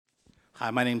Hi,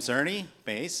 my name's Ernie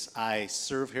Bass. I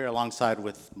serve here alongside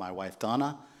with my wife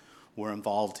Donna. We're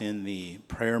involved in the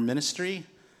prayer ministry,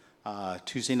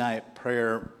 Tuesday night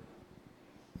prayer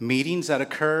meetings that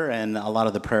occur, and a lot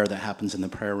of the prayer that happens in the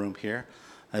prayer room here.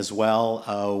 As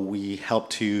well, we help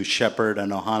to shepherd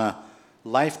an Ohana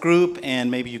life group,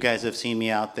 and maybe you guys have seen me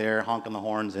out there honking the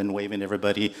horns and waving to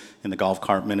everybody in the golf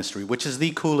cart ministry, which is the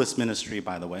coolest ministry,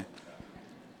 by the way.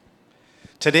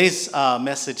 Today's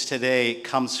message today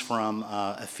comes from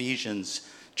Ephesians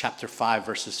chapter 5,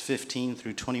 verses 15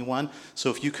 through 21. So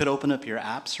if you could open up your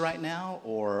apps right now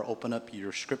or open up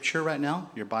your scripture right now,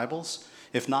 your Bibles.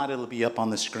 If not, it'll be up on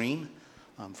the screen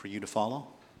for you to follow.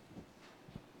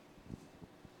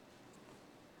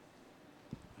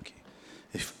 Okay.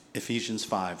 Ephesians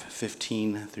 5,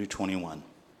 15 through 21.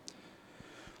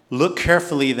 Look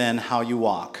carefully then how you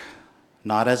walk,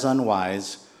 not as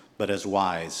unwise, but as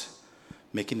wise,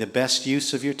 making the best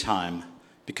use of your time,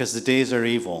 because the days are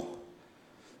evil.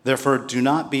 Therefore, do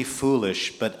not be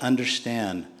foolish, but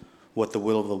understand what the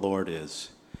will of the Lord is.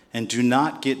 And do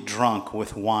not get drunk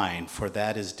with wine, for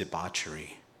that is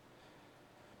debauchery.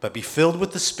 But be filled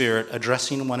with the Spirit,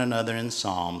 addressing one another in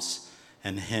psalms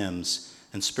and hymns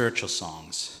and spiritual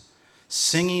songs,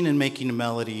 singing and making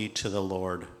melody to the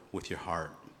Lord with your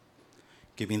heart,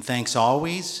 giving thanks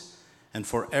always and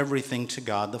for everything to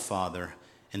God the Father,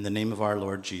 in the name of our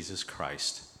Lord Jesus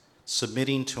Christ,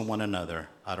 submitting to one another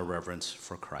out of reverence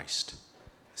for Christ.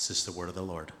 This is the word of the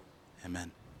Lord.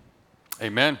 Amen.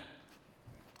 Amen.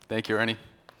 Thank you, Ernie.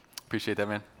 Appreciate that,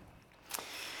 man.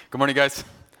 Good morning, guys.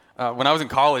 When I was in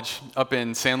college up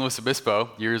in San Luis Obispo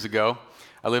years ago,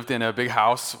 I lived in a big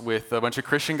house with a bunch of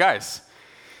Christian guys.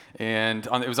 And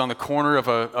it was on the corner of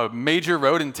a major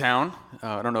road in town.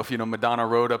 I don't know if you know Madonna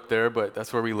Road up there, but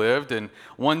that's where we lived. And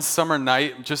one summer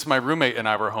night, just my roommate and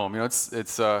I were home. You know,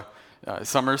 it's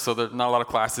summer, so there's not a lot of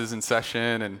classes in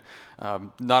session and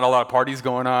not a lot of parties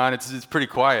going on. It's pretty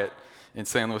quiet in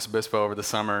San Luis Obispo over the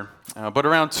summer. But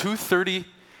around 2:30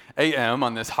 a.m.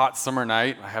 on this hot summer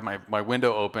night, I had my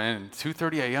window open, and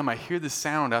 2:30 a.m. I hear this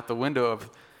sound out the window of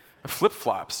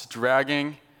flip-flops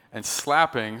dragging and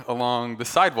slapping along the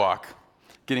sidewalk,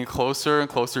 getting closer and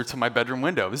closer to my bedroom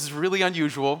window. This is really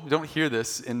unusual. You don't hear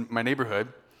this in my neighborhood.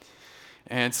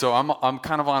 And so I'm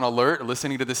kind of on alert,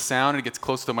 listening to this sound, and it gets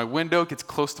close to my window, it gets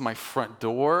close to my front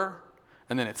door,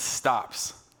 and then it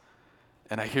stops.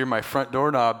 And I hear my front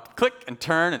doorknob click and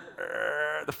turn, and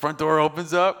the front door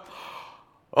opens up.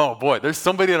 Oh boy, there's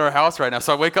somebody in our house right now.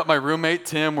 So I wake up my roommate,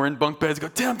 Tim, we're in bunk beds, go,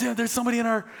 Tim, there's somebody in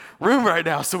our room right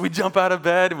now. So we jump out of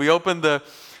bed, and we open the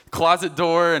closet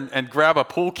door and grab a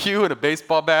pool cue and a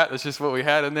baseball bat. That's just what we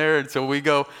had in there. And so we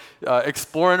go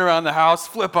exploring around the house,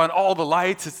 flip on all the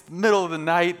lights. It's the middle of the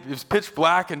night. It was pitch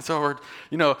black. And so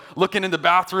we're, looking in the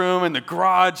bathroom and the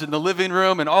garage and the living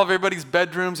room and all of everybody's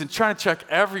bedrooms and trying to check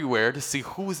everywhere to see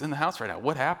who was in the house right now.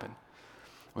 What happened?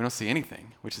 We don't see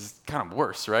anything, which is kind of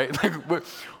worse, right? Like,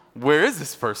 where is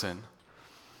this person?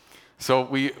 So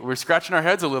we're scratching our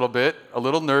heads a little bit, a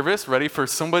little nervous, ready for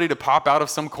somebody to pop out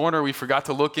of some corner we forgot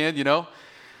to look in,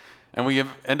 and we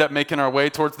end up making our way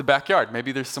towards the backyard.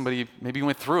 Maybe there's somebody, maybe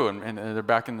went through and they're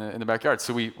back in the backyard.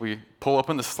 So we pull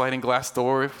open the sliding glass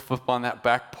door, flip on that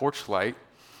back porch light,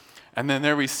 and then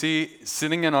there we see,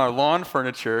 sitting in our lawn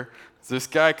furniture, this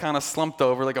guy kind of slumped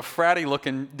over, like a fratty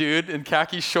looking dude in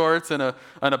khaki shorts and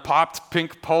a popped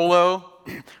pink polo.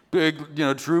 Big,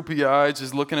 droopy eyes,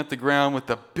 just looking at the ground with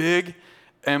a big,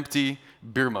 empty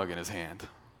beer mug in his hand.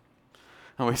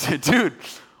 And we said, dude,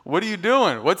 what are you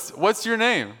doing? What's your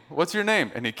name? What's your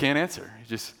name? And he can't answer. He's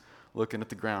just looking at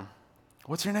the ground.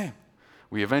 What's your name?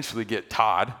 We eventually get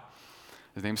Todd.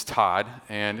 His name's Todd.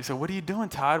 And he said, what are you doing,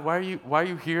 Todd? Why are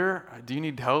you here? Do you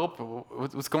need help?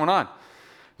 What's going on?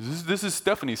 This is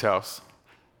Stephanie's house.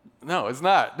 No, it's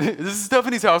not. This is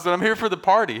Stephanie's house, and I'm here for the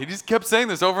party. He just kept saying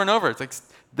this over and over. It's like,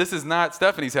 this is not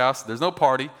Stephanie's house. There's no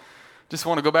party. Just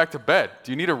want to go back to bed.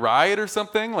 Do you need a ride or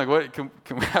something? Like, what?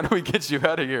 How do we get you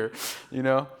out of here?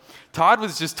 Todd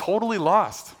was just totally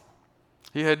lost.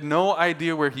 He had no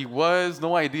idea where he was,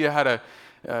 no idea how to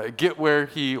get where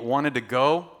he wanted to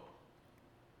go.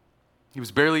 He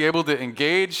was barely able to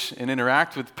engage and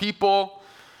interact with people.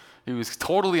 He was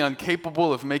totally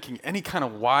incapable of making any kind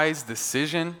of wise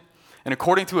decision. And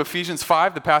according to Ephesians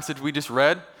 5, the passage we just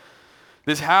read,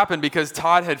 this happened because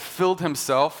Todd had filled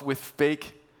himself with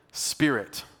fake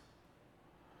spirit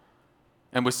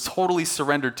and was totally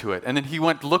surrendered to it. And then he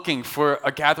went looking for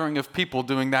a gathering of people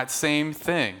doing that same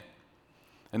thing.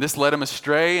 And this led him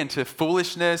astray into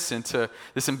foolishness, into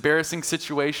this embarrassing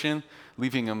situation,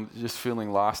 leaving him just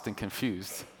feeling lost and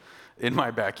confused in my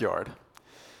backyard.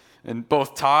 And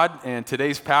both Todd and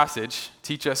today's passage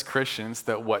teach us Christians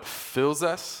that what fills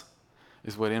us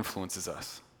is what influences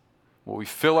us. What we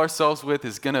fill ourselves with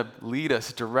is going to lead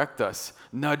us, direct us,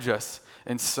 nudge us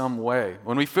in some way.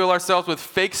 When we fill ourselves with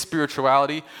fake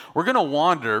spirituality, we're going to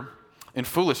wander in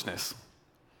foolishness.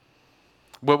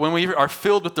 But when we are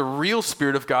filled with the real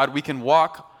Spirit of God, we can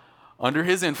walk under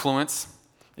His influence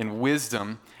in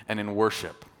wisdom and in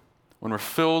worship. When we're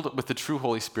filled with the true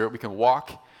Holy Spirit, we can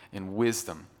walk in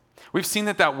wisdom. We've seen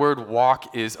that word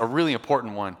walk is a really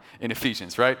important one in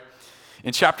Ephesians, right?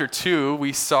 In chapter 2,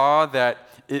 we saw that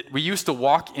we used to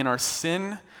walk in our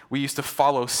sin. We used to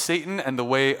follow Satan and the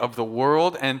way of the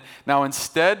world. And now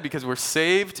instead, because we're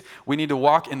saved, we need to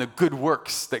walk in the good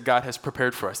works that God has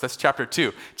prepared for us. That's chapter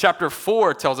 2. Chapter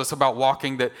 4 tells us about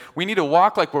walking, that we need to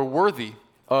walk like we're worthy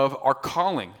of our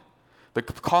calling, the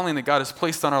calling that God has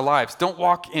placed on our lives. Don't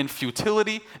walk in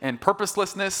futility and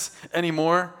purposelessness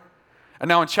anymore. And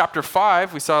now in chapter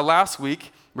 5, we saw last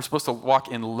week, we're supposed to walk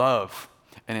in love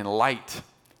and in light.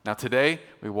 Now today,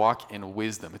 we walk in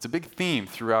wisdom. It's a big theme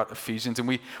throughout Ephesians,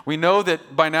 and we know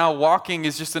that by now walking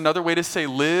is just another way to say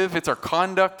live. It's our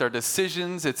conduct, our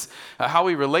decisions, it's how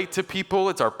we relate to people,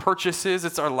 it's our purchases,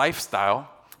 it's our lifestyle,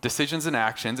 decisions and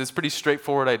actions. It's a pretty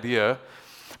straightforward idea.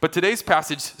 But today's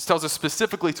passage tells us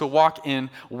specifically to walk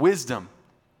in wisdom.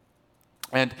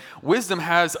 And wisdom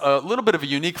has a little bit of a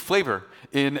unique flavor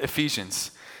in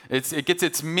Ephesians. It gets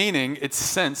its meaning, its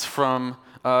sense from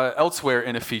elsewhere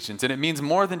in Ephesians. And it means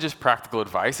more than just practical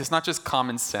advice. It's not just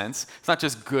common sense. It's not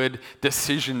just good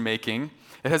decision making.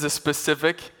 It has a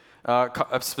specific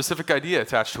idea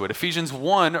attached to it. Ephesians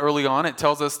 1, early on, it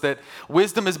tells us that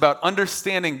wisdom is about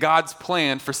understanding God's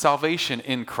plan for salvation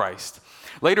in Christ.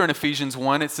 Later in Ephesians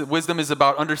 1, wisdom is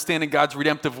about understanding God's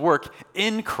redemptive work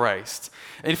in Christ.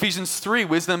 In Ephesians 3,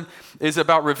 wisdom is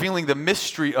about revealing the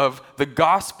mystery of the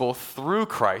gospel through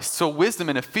Christ. So wisdom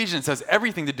in Ephesians has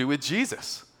everything to do with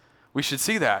Jesus. We should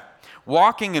see that.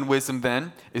 Walking in wisdom,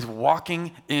 then, is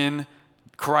walking in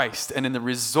Christ and in the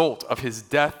result of His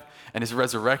death and His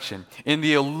resurrection, in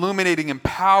the illuminating,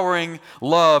 empowering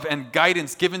love and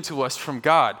guidance given to us from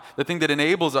God, the thing that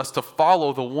enables us to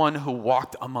follow the one who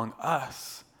walked among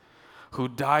us, who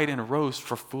died and rose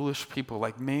for foolish people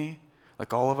like me,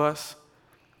 like all of us,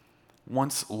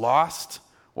 once lost,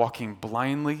 walking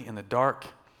blindly in the dark.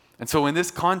 And so in this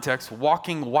context,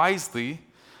 walking wisely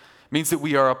means that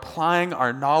we are applying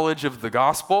our knowledge of the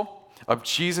gospel, of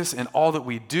Jesus, in all that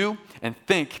we do and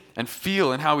think and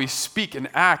feel and how we speak and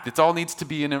act. It all needs to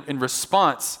be in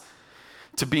response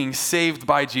to being saved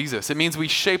by Jesus. It means we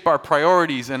shape our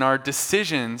priorities and our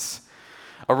decisions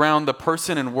around the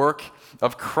person and work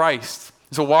of Christ.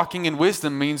 So walking in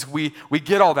wisdom means we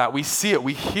get all that. We see it.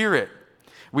 We hear it.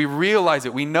 We realize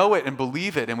it. We know it and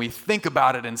believe it. And we think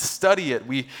about it and study it.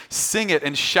 We sing it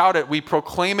and shout it. We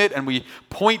proclaim it and we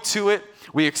point to it.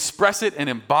 We express it and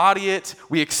embody it.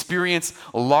 We experience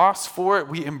loss for it.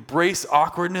 We embrace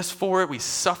awkwardness for it. We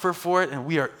suffer for it. And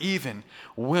we are even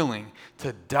willing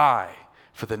to die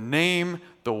for the name,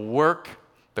 the work,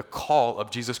 the call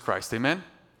of Jesus Christ. Amen?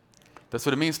 That's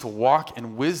what it means to walk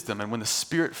in wisdom. And when the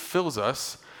Spirit fills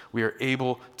us, we are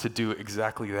able to do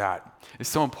exactly that. It's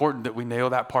so important that we nail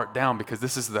that part down, because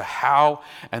this is the how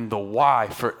and the why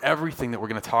for everything that we're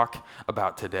going to talk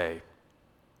about today.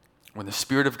 When the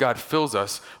Spirit of God fills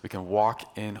us, we can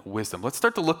walk in wisdom. Let's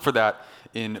start to look for that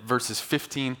in verses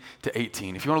 15 to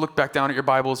 18. If you want to look back down at your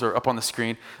Bibles or up on the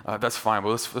screen, that's fine. But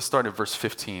let's start at verse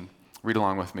 15. Read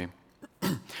along with me.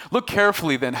 Look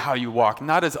carefully then how you walk,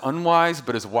 not as unwise,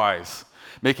 but as wise,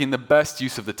 making the best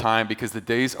use of the time, because the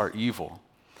days are evil.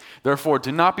 Therefore,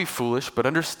 do not be foolish, but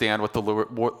understand what the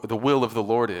will of the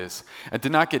Lord is. And do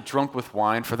not get drunk with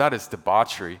wine, for that is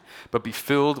debauchery, but be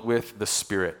filled with the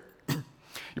Spirit.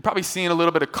 You're probably seeing a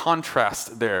little bit of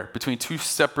contrast there between two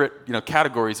separate,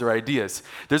 categories or ideas.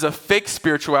 There's a fake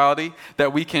spirituality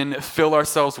that we can fill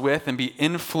ourselves with and be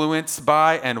influenced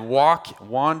by and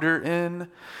wander in.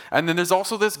 And then there's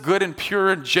also this good and pure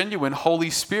and genuine Holy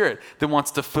Spirit that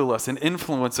wants to fill us and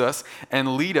influence us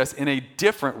and lead us in a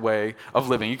different way of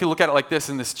living. You can look at it like this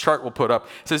in this chart we'll put up.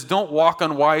 It says, don't walk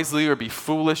unwisely or be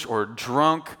foolish or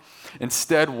drunk.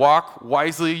 Instead, walk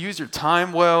wisely, use your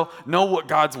time well, know what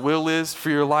God's will is for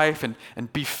your life,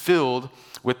 and be filled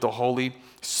with the Holy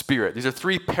Spirit. These are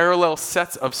three parallel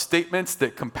sets of statements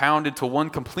that compound into one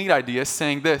complete idea,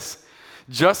 saying this: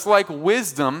 just like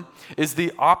wisdom is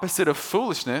the opposite of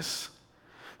foolishness,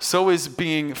 so is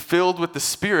being filled with the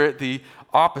Spirit the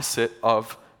opposite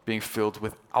of being filled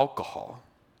with alcohol.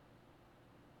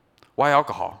 Why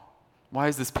alcohol? Why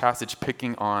is this passage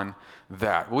picking on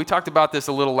that? Well, we talked about this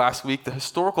a little last week. The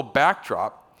historical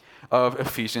backdrop of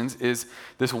Ephesians is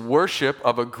this worship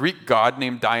of a Greek god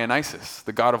named Dionysus,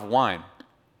 the god of wine.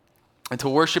 And to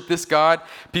worship this god,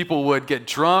 people would get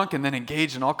drunk and then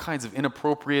engage in all kinds of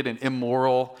inappropriate and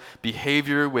immoral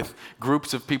behavior with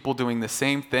groups of people doing the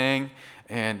same thing.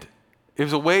 And it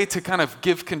was a way to kind of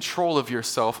give control of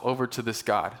yourself over to this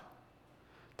god,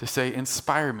 to say,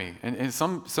 inspire me, and in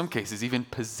some cases, even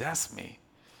possess me.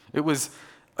 It was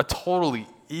a totally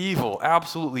evil,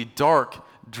 absolutely dark,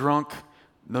 drunk,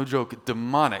 no joke,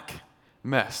 demonic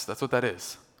mess. That's what that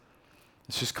is.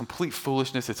 It's just complete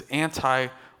foolishness. It's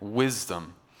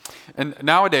anti-wisdom. And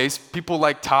nowadays, people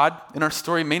like Todd in our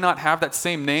story may not have that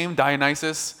same name,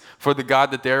 Dionysus, for the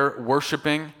god that they're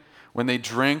worshiping when they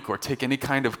drink or take any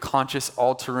kind of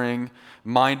conscious-altering,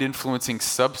 mind-influencing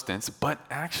substance. But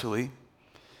actually,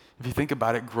 if you think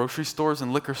about it, grocery stores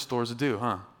and liquor stores do,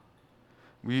 huh?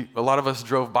 A lot of us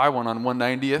drove by one on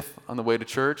 190th on the way to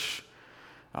church.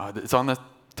 It's on the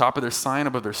top of their sign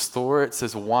above their store. It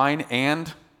says wine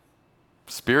and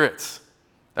spirits.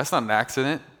 That's not an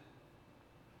accident.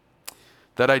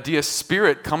 That idea,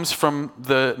 spirit, comes from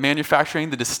the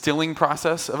manufacturing, the distilling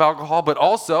process of alcohol, but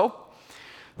also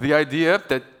the idea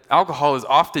that alcohol is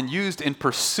often used in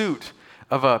pursuit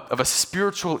of a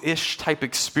spiritual-ish type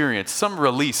experience, some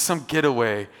release, some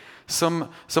getaway, some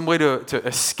way to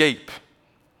escape.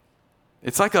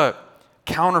 It's like a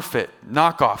counterfeit,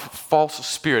 knockoff, false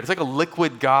spirit. It's like a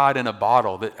liquid god in a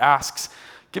bottle that asks,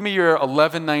 give me your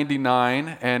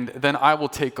 $11.99 and then I will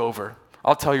take over.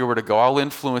 I'll tell you where to go. I'll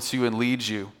influence you and lead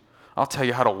you. I'll tell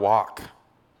you how to walk.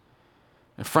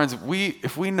 And friends,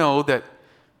 if we know that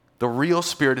the real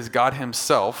Spirit is God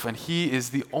himself and he is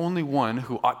the only one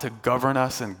who ought to govern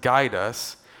us and guide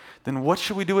us, then what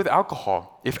should we do with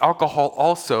alcohol? If alcohol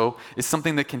also is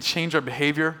something that can change our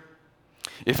behavior,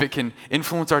 if it can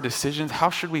influence our decisions,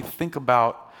 how should we think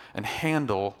about and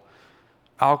handle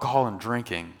alcohol and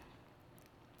drinking?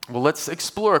 Well, let's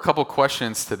explore a couple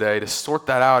questions today to sort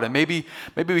that out, and maybe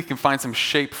we can find some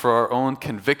shape for our own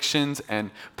convictions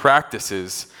and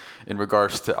practices in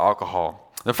regards to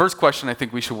alcohol. The first question I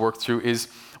think we should work through is,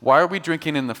 why are we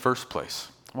drinking in the first place?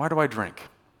 Why do I drink?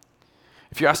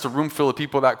 If you asked a room full of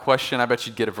people that question, I bet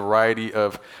you'd get a variety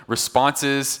of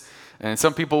responses, and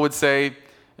some people would say,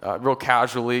 real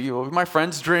casually, my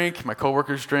friends drink, my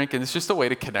coworkers drink, and it's just a way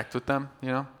to connect with them,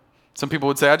 Some people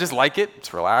would say, I just like it,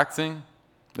 it's relaxing.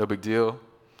 No big deal.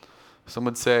 Some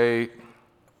would say,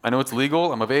 I know it's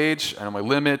legal, I'm of age, I know my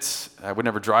limits, I would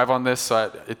never drive on this,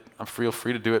 so I'm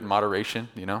free to do it in moderation,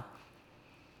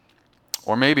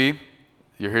 Or maybe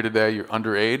you're here today, you're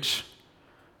underage,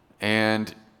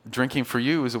 and drinking for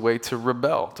you is a way to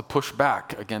rebel, to push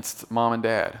back against mom and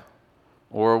dad,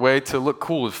 or a way to look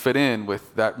cool, to fit in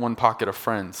with that one pocket of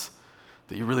friends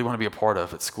that you really want to be a part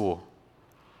of at school.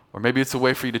 Or maybe it's a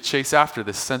way for you to chase after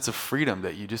this sense of freedom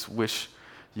that you just wish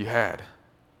you had.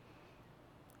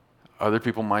 Other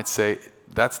people might say,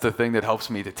 that's the thing that helps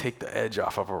me to take the edge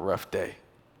off of a rough day.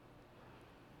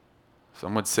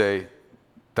 Some would say,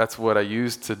 that's what I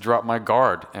use to drop my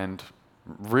guard and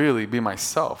really be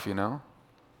myself,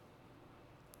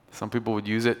 Some people would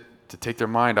use it to take their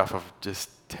mind off of just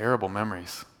terrible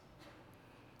memories,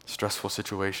 stressful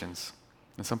situations.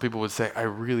 And some people would say, I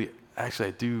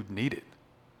do need it.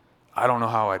 I don't know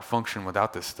how I'd function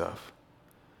without this stuff.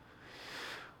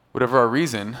 Whatever our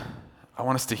reason, I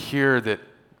want us to hear that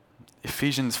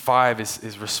Ephesians 5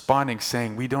 is responding,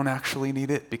 saying we don't actually need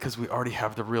it because we already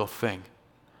have the real thing.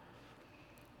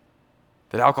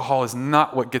 That alcohol is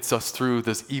not what gets us through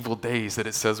those evil days that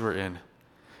it says we're in.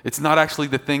 It's not actually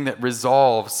the thing that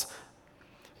resolves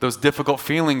those difficult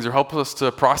feelings or helps us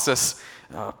to process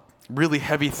really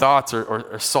heavy thoughts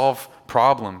or solve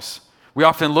problems. We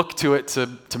often look to it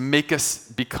to make us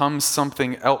become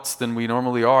something else than we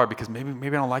normally are because maybe I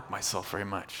don't like myself very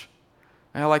much.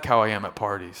 I like how I am at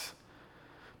parties.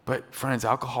 But friends,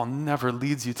 alcohol never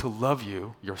leads you to love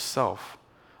yourself,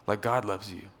 like God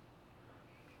loves you.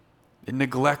 It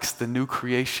neglects the new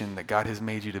creation that God has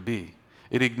made you to be.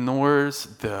 It ignores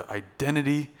the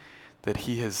identity that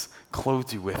he has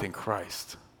clothed you with in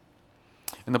Christ.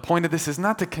 And the point of this is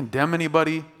not to condemn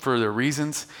anybody for their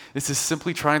reasons. This is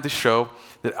simply trying to show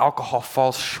that alcohol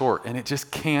falls short and it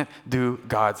just can't do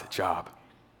God's job.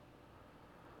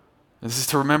 This is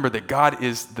to remember that God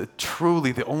is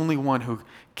truly the only one who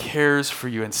cares for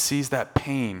you and sees that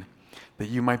pain that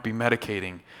you might be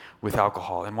medicating with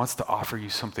alcohol and wants to offer you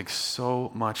something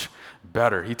so much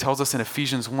better. He tells us in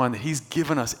Ephesians 1 that he's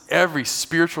given us every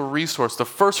spiritual resource, the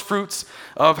first fruits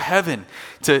of heaven,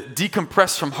 to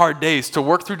decompress from hard days, to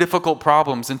work through difficult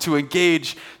problems, and to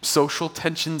engage social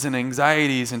tensions and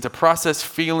anxieties, and to process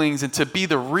feelings, and to be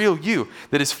the real you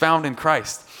that is found in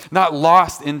Christ, not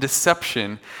lost in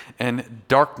deception and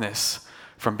darkness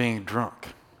from being drunk.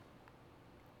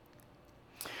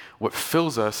 What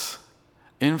fills us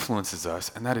influences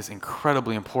us, and that is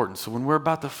incredibly important. So when we're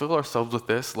about to fill ourselves with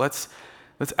this, let's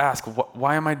ask,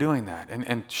 why am I doing that?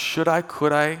 And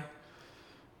could I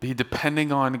be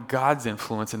depending on God's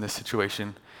influence in this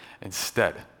situation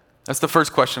instead? That's the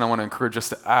first question I want to encourage us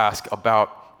to ask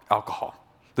about alcohol.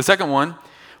 The second one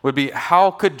would be, how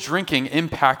could drinking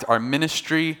impact our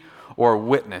ministry or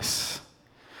witness?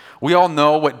 We all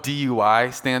know what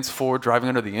DUI stands for, driving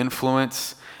under the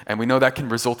influence. And we know that can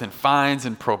result in fines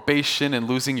and probation and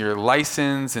losing your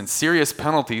license and serious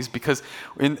penalties, because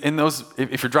in those,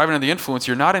 if you're driving under the influence,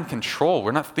 you're not in control.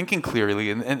 We're not thinking clearly.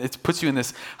 And it puts you in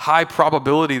this high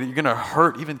probability that you're going to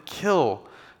hurt, even kill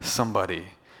somebody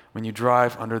when you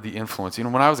drive under the influence. You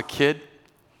know, when I was a kid,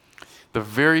 the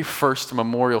very first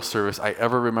memorial service I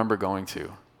ever remember going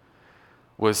to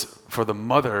was for the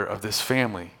mother of this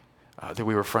family that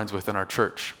we were friends with in our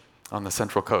church on the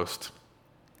Central Coast.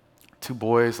 2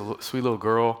 boys, a sweet little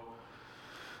girl,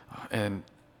 and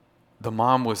the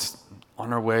mom was on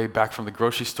her way back from the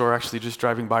grocery store, actually just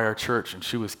driving by our church, and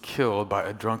she was killed by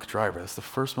a drunk driver. That's the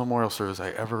first memorial service I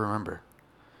ever remember.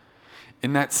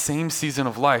 In that same season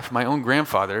of life, my own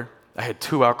grandfather, I had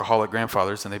 2 alcoholic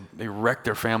grandfathers, and they wrecked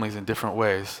their families in different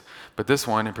ways, but this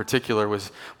one in particular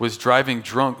was driving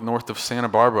drunk north of Santa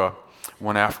Barbara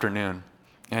one afternoon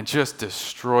and just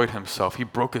destroyed himself. He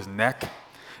broke his neck.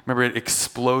 Remember, it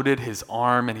exploded his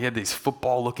arm, and he had these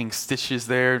football-looking stitches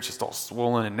there, just all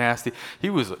swollen and nasty. He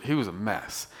was a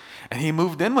mess, and he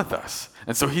moved in with us.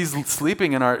 And so he's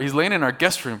laying in our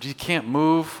guest room. He can't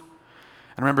move.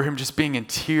 I remember him just being in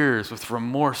tears with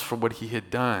remorse for what he had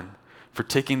done, for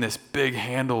taking this big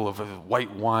handle of a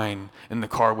white wine in the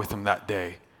car with him that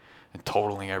day and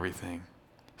totaling everything.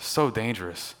 So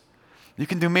dangerous. You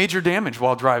can do major damage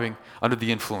while driving under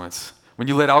the influence. When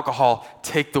you let alcohol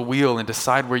take the wheel and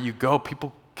decide where you go,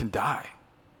 people can die.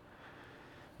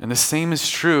 And the same is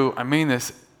true, I mean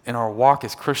this, in our walk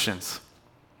as Christians.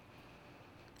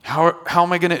 How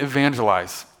am I going to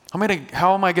evangelize?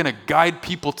 How am I going to guide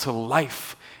people to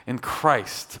life in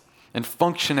Christ and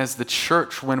function as the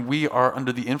church when we are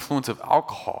under the influence of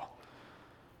alcohol?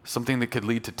 Something that could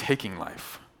lead to taking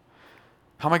life.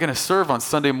 How am I going to serve on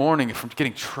Sunday morning if I'm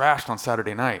getting trashed on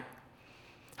Saturday night?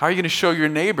 How are you going to show your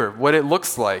neighbor what it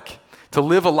looks like to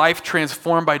live a life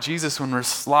transformed by Jesus when we're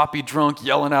sloppy drunk,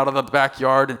 yelling out of the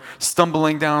backyard and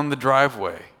stumbling down the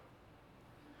driveway?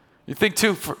 You think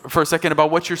too for a second about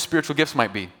what your spiritual gifts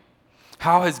might be.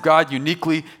 How has God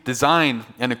uniquely designed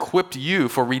and equipped you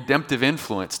for redemptive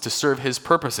influence to serve his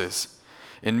purposes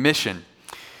in mission?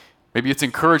 Maybe it's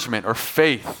encouragement or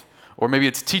faith, or maybe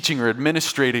it's teaching or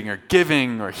administrating or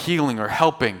giving or healing or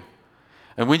helping.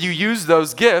 And when you use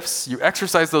those gifts, you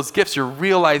exercise those gifts, you're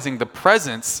realizing the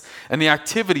presence and the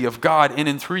activity of God in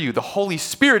and through you. The Holy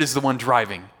Spirit is the one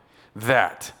driving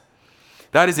that.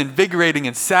 That is invigorating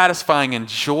and satisfying and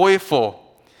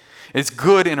joyful. It's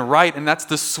good and right, and that's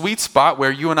the sweet spot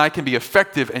where you and I can be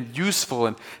effective and useful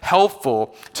and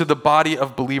helpful to the body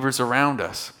of believers around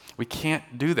us. We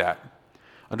can't do that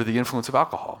under the influence of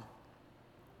alcohol.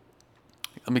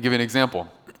 Let me give you an example.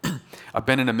 I've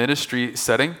been in a ministry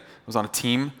setting. I was on a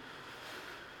team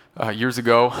years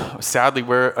ago, sadly,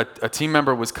 where a team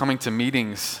member was coming to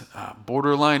meetings,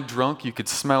 borderline drunk. You could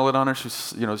smell it on her.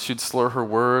 She'd slur her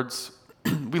words.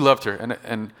 We loved her,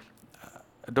 and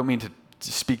I don't mean to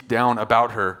speak down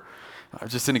about her.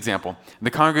 Just an example.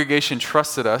 The congregation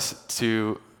trusted us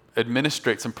to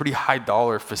administrate some pretty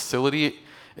high-dollar facility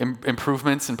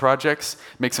improvements and projects,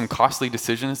 make some costly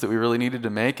decisions that we really needed to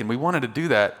make, and we wanted to do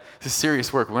that. This is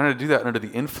serious work. We wanted to do that under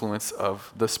the influence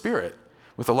of the Spirit,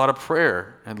 with a lot of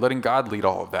prayer and letting God lead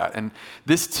all of that. And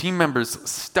this team member's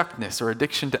stuckness or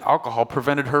addiction to alcohol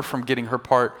prevented her from getting her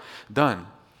part done.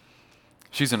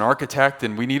 She's an architect,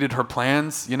 and we needed her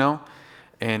plans,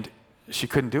 and she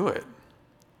couldn't do it.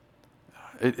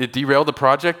 It derailed the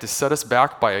project. It set us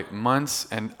back by months.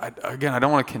 And I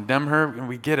don't want to condemn her, and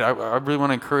we get it. I really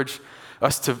want to encourage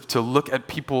us to look at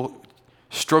people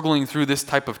struggling through this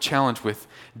type of challenge with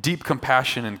deep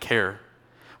compassion and care,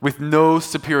 with no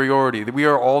superiority, that we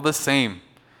are all the same,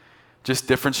 just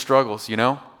different struggles,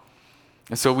 And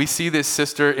so we see this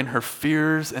sister in her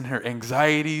fears and her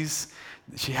anxieties.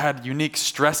 She had unique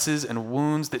stresses and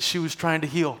wounds that she was trying to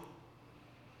heal.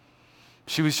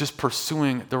 She was just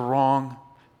pursuing the wrong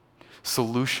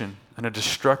solution and a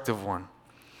destructive one.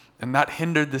 And that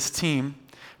hindered this team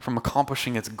from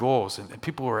accomplishing its goals. And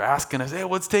people were asking us, hey,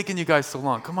 what's taking you guys so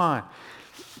long? Come on.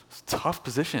 It's a tough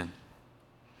position.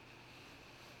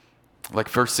 Like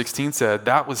verse 16 said,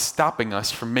 that was stopping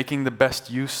us from making the best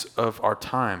use of our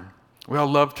time. We all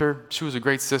loved her. She was a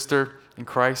great sister in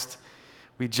Christ.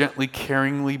 We gently,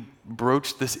 caringly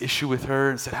broached this issue with her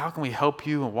and said, how can we help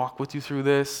you and walk with you through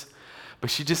this? But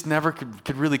she just never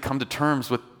could really come to terms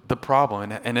with the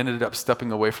problem and ended up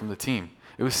stepping away from the team.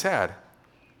 It was sad.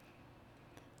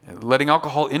 Letting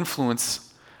alcohol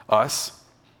influence us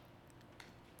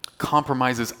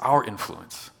compromises our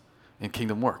influence in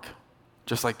kingdom work,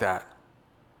 just like that.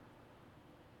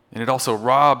 And it also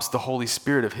robs the Holy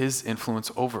Spirit of his influence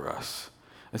over us.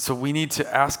 And so we need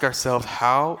to ask ourselves,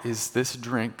 how is this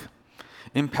drink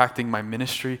impacting my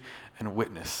ministry and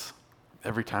witness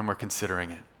every time we're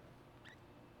considering it?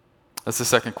 That's the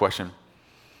second question.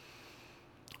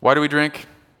 Why do we drink?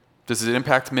 Does it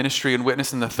impact ministry and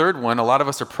witness? And the third one, a lot of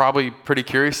us are probably pretty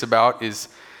curious about, is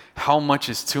how much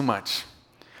is too much?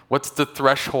 What's the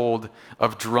threshold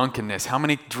of drunkenness? How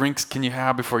many drinks can you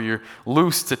have before you're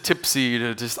loose to tipsy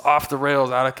to just off the rails,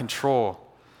 out of control?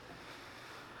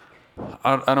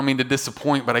 I don't mean to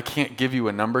disappoint, but I can't give you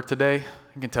a number today.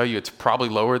 I can tell you it's probably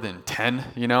lower than 10,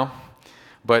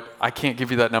 but I can't give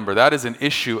you that number. That is an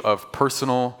issue of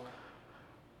personal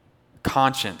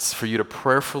conscience for you to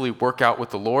prayerfully work out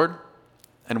with the Lord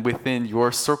and within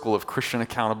your circle of Christian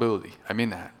accountability. I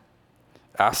mean that.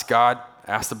 Ask God,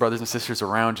 ask the brothers and sisters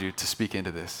around you to speak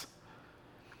into this.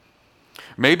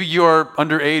 Maybe you're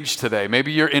underage today.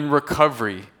 Maybe you're in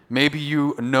recovery. Maybe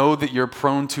you know that you're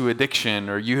prone to addiction,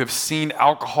 or you have seen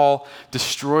alcohol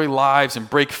destroy lives and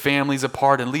break families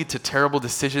apart and lead to terrible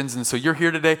decisions. And so you're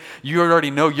here today. You already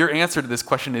know your answer to this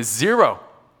question is 0.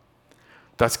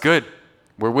 That's good.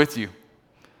 We're with you.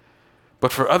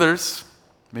 But for others,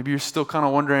 maybe you're still kind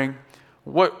of wondering,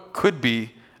 what could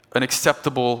be an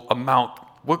acceptable amount?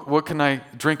 What can I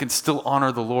drink and still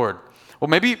honor the Lord? Well,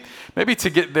 maybe to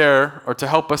get there, or to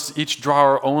help us each draw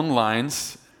our own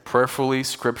lines, prayerfully,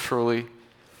 scripturally,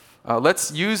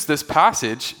 let's use this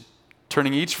passage,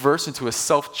 turning each verse into a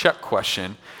self-check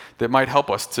question that might help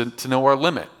us to know our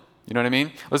limit. You know what I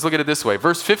mean? Let's look at it this way.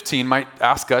 Verse 15 might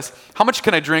ask us, how much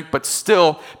can I drink but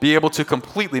still be able to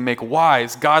completely make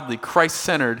wise, godly,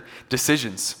 Christ-centered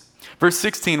decisions? Verse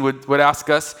 16 would ask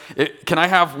us, can I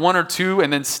have 1 or 2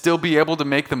 and then still be able to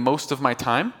make the most of my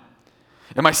time?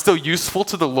 Am I still useful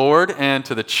to the Lord and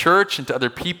to the church and to other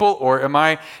people, or am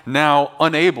I now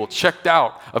unable, checked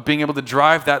out of being able to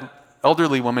drive that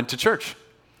elderly woman to church?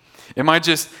 Am I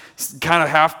just kind of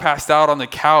half passed out on the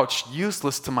couch,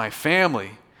 useless to my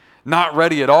family, not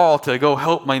ready at all to go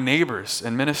help my neighbors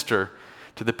and minister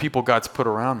to the people God's put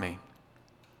around me?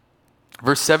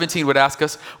 Verse 17 would ask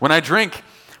us, when I drink,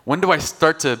 when do I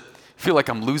start to feel like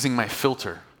I'm losing my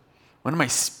filter? When am I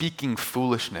speaking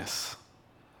foolishness?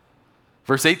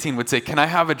 Verse 18 would say, can I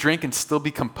have a drink and still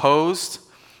be composed,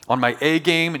 on my A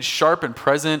game and sharp and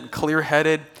present,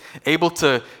 clear-headed, able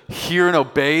to hear and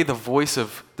obey the voice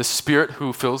of the Spirit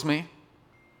who fills me?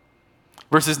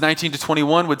 Verses 19 to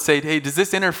 21 would say, hey, does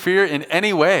this interfere in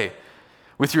any way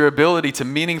with your ability to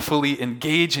meaningfully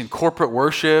engage in corporate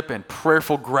worship and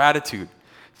prayerful gratitude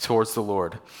towards the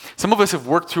Lord? Some of us have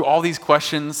worked through all these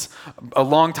questions a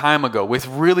long time ago with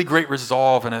really great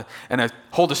resolve and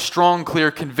hold a strong, clear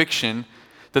conviction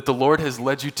that the Lord has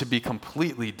led you to be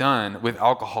completely done with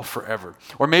alcohol forever.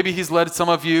 Or maybe he's led some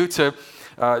of you to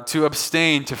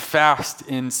abstain, to fast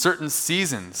in certain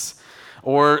seasons,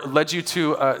 or led you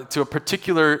to a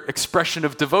particular expression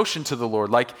of devotion to the Lord,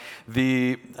 like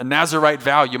the Nazirite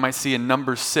vow you might see in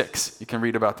Numbers 6. You can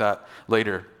read about that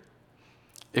later.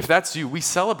 If that's you, we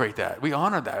celebrate that. We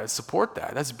honor that. Support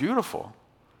that. That's beautiful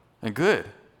and good.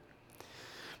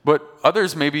 But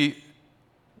others may be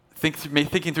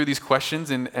thinking through these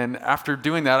questions, and after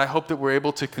doing that, I hope that we're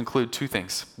able to conclude 2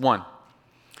 things. 1,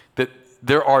 that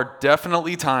there are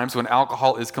definitely times when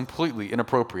alcohol is completely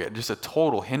inappropriate, just a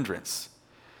total hindrance.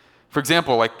 For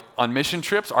example, like on mission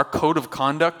trips, our code of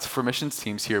conduct for missions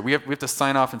teams here, we have to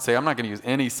sign off and say, I'm not going to use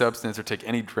any substance or take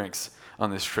any drinks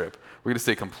on this trip. We're going to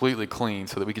stay completely clean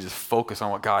so that we can just focus on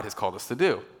what God has called us to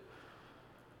do.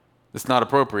 It's not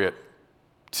appropriate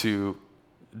to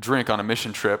drink on a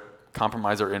mission trip,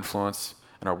 compromise our influence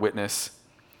and our witness.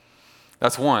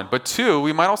 That's 1. But 2,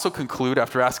 we might also conclude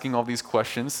after asking all these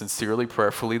questions sincerely,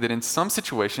 prayerfully, that in some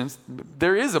situations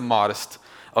there is a moderate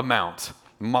amount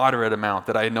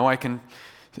that I know I can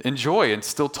enjoy and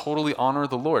still totally honor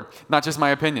the Lord. Not just my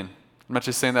opinion. I'm not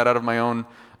just saying that out of my own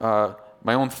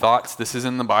my own thoughts. This is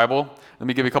in the Bible. Let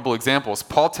me give you a couple examples.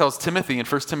 Paul tells Timothy in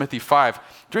 1 Timothy 5,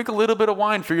 drink a little bit of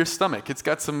wine for your stomach. It's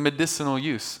got some medicinal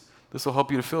use. This will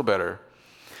help you to feel better.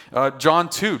 John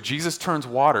 2, Jesus turns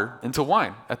water into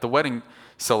wine at the wedding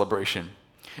celebration.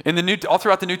 All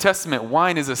throughout the New Testament,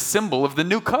 wine is a symbol of the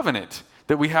new covenant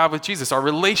that we have with Jesus, our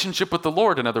relationship with the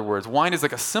Lord, in other words. Wine is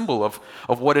like a symbol of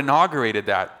what inaugurated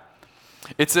that.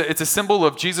 It's a symbol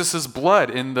of Jesus' blood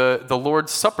in the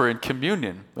Lord's Supper and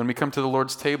communion when we come to the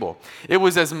Lord's table. It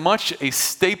was as much a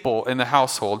staple in the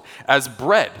household as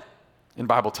bread in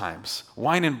Bible times.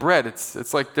 Wine and bread,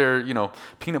 it's like they're,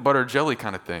 peanut butter jelly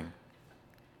kind of thing.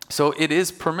 So it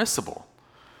is permissible.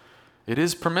 It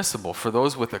is permissible for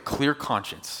those with a clear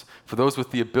conscience, for those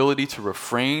with the ability to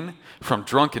refrain from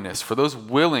drunkenness, for those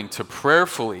willing to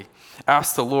prayerfully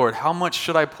ask the Lord, how much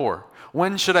should I pour?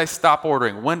 When should I stop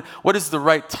ordering? What is the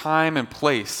right time and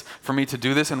place for me to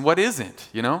do this, and what isn't,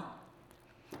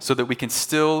 So that we can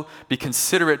still be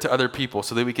considerate to other people,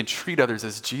 so that we can treat others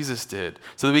as Jesus did,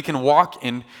 so that we can walk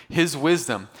in his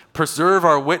wisdom, preserve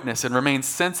our witness, and remain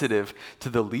sensitive to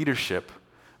the leadership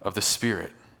of the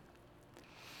Spirit.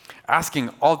 Asking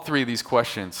all three of these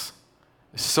questions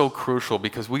is so crucial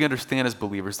because we understand as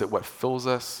believers that what fills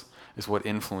us is what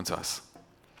influences us.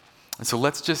 And so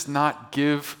let's just not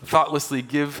thoughtlessly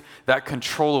give that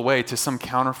control away to some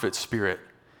counterfeit spirit,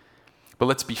 but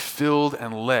let's be filled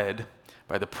and led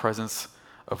by the presence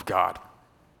of God.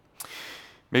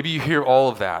 Maybe you hear all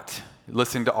of that,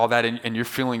 listening to all that, and you're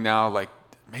feeling now like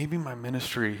maybe my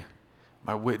ministry,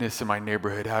 my witness in my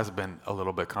neighborhood has been a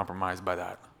little bit compromised by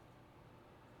that.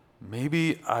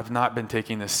 Maybe I've not been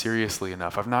taking this seriously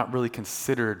enough. I've not really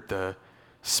considered the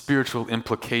spiritual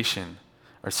implication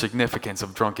or significance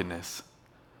of drunkenness.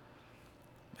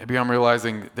 Maybe I'm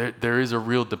realizing there is a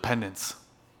real dependence.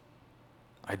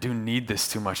 I do need this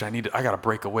too much. I got to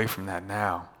break away from that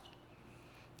now.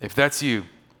 If that's you,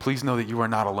 please know that you are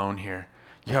not alone here.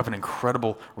 You have an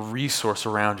incredible resource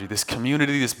around you. This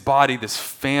community, this body, this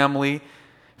family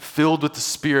filled with the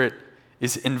Spirit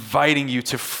is inviting you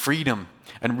to freedom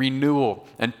and renewal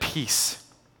and peace.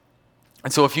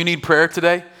 And so if you need prayer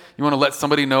today, you want to let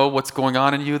somebody know what's going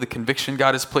on in you, the conviction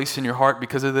God has placed in your heart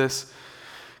because of this,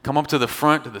 come up to the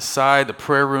front, to the side, the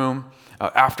prayer room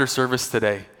after service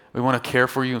today. We want to care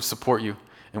for you and support you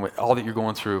in all that you're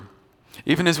going through.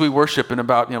 Even as we worship in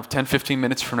about 10, 15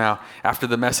 minutes from now after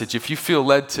the message, if you feel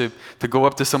led to go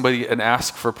up to somebody and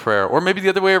ask for prayer, or maybe the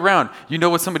other way around, you know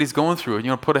what somebody's going through and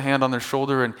you want to put a hand on their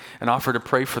shoulder and offer to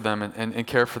pray for them and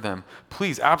care for them,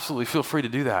 please absolutely feel free to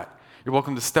do that. You're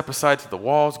welcome to step aside to the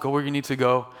walls, go where you need to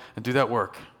go, and do that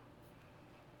work.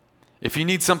 If you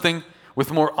need something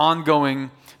with more ongoing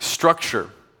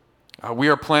structure, we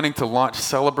are planning to launch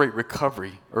Celebrate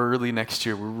Recovery early next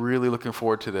year. We're really looking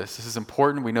forward to this. This is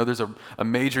important. We know there's a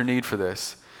major need for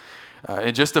this.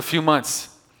 In just a few months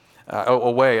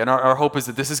away, and our hope is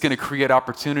that this is going to create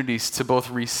opportunities to both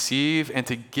receive and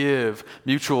to give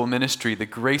mutual ministry, the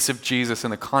grace of Jesus in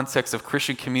the context of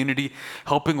Christian community,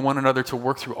 helping one another to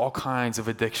work through all kinds of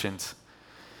addictions,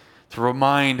 to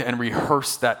remind and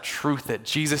rehearse that truth that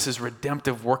Jesus'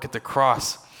 redemptive work at the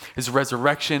cross, his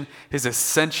resurrection, his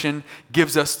ascension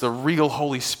gives us the real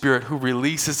Holy Spirit who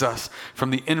releases us from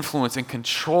the influence and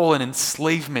control and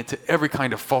enslavement to every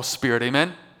kind of false spirit.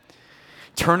 Amen?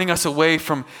 Turning us away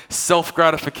from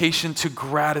self-gratification to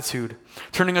gratitude.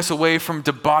 Turning us away from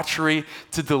debauchery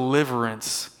to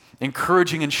deliverance.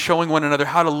 Encouraging and showing one another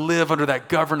how to live under that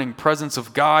governing presence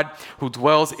of God who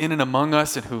dwells in and among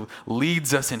us and who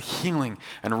leads us in healing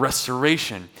and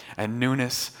restoration and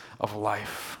newness of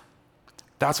life.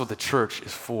 That's what the church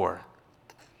is for.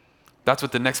 That's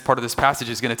what the next part of this passage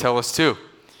is going to tell us too.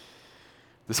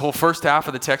 This whole first half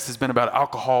of the text has been about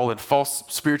alcohol and false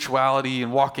spirituality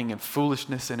and walking in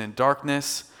foolishness and in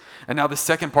darkness. And now the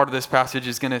second part of this passage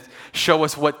is going to show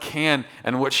us what can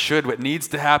and what needs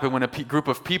to happen when a group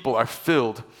of people are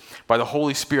filled by the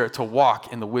Holy Spirit to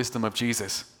walk in the wisdom of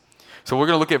Jesus. So we're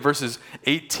going to look at verses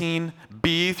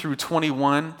 18b through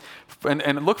 21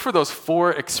 and look for those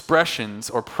four expressions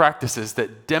or practices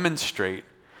that demonstrate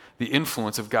the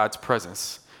influence of God's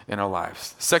presence in our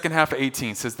lives. Second half of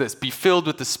 18 says this: be filled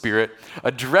with the Spirit,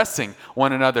 addressing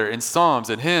one another in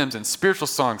psalms and hymns and spiritual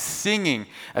songs, singing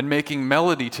and making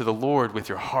melody to the Lord with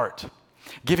your heart,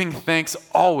 giving thanks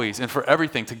always and for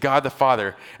everything to God the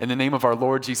Father in the name of our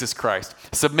Lord Jesus Christ,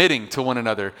 submitting to one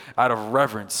another out of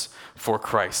reverence for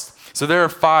Christ. So there are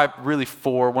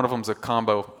four, one of them is a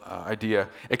combo idea,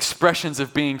 expressions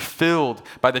of being filled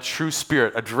by the true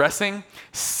Spirit: addressing,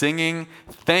 singing,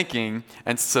 thanking,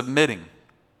 and submitting.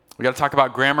 We got to talk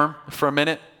about grammar for a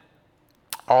minute.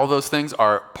 All those things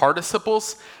are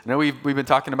participles. I know we've been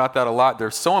talking about that a lot. They're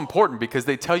so important because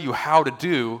they tell you how to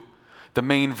do the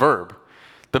main verb.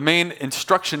 The main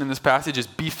instruction in this passage is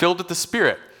be filled with the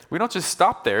Spirit. We don't just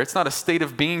stop there. It's not a state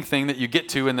of being thing that you get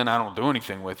to and then I don't do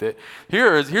anything with it.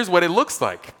 Here's what it looks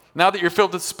like. Now that you're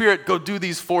filled with the Spirit, go do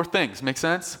these 4 things. Make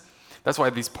sense? That's why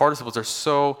these participles are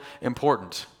so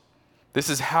important. This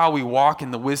is how we walk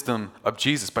in the wisdom of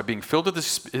Jesus, by being filled with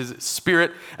His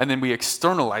Spirit, and then we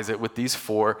externalize it with these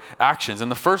 4 actions.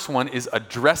 And the first one is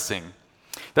addressing.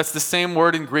 That's the same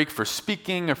word in Greek for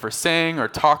speaking or for saying or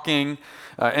talking.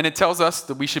 And it tells us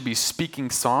that we should be speaking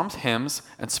psalms, hymns,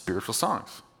 and spiritual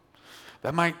songs.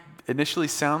 That might initially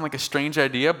sound like a strange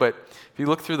idea, but if you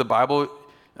look through the Bible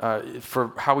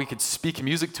for how we could speak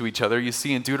music to each other, you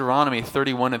see in Deuteronomy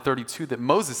 31 and 32 that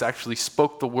Moses actually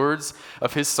spoke the words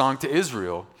of his song to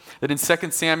Israel. That in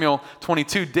 2 Samuel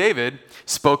 22, David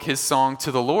spoke his song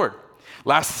to the Lord.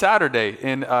 Last Saturday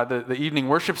in the evening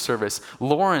worship service,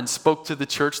 Lauren spoke to the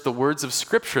church the words of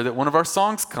Scripture that one of our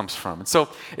songs comes from. And so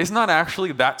it's not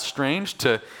actually that strange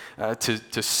to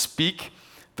speak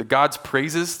God's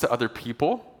praises to other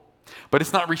people, but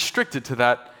it's not restricted to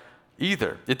that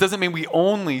either. It doesn't mean we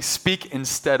only speak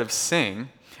instead of sing.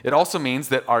 It also means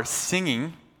that our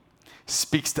singing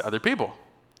speaks to other people.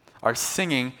 Our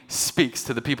singing speaks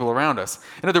to the people around us.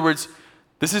 In other words,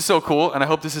 this is so cool, and I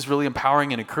hope this is really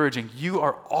empowering and encouraging. You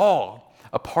are all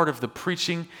a part of the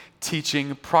preaching,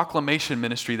 teaching, proclamation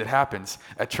ministry that happens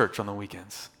at church on the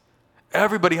weekends.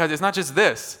 Everybody has, it's not just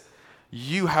this.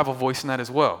 You have a voice in that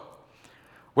as well.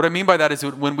 What I mean by that is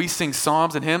when we sing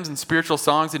psalms and hymns and spiritual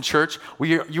songs in church,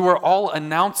 you are all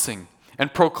announcing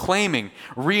and proclaiming,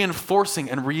 reinforcing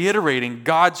and reiterating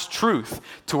God's truth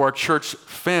to our church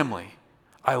family.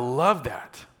 I love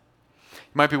that. You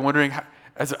might be wondering,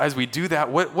 as we do that,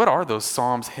 what are those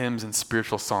psalms, hymns, and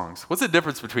spiritual songs? What's the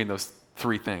difference between those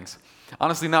 3 things?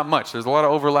 Honestly, not much. There's a lot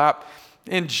of overlap.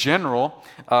 In general,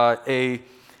 a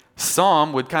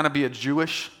psalm would kind of be a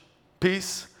Jewish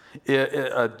piece.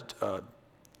 A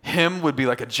hymn would be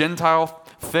like a Gentile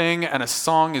thing, and a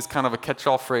song is kind of a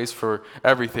catch-all phrase for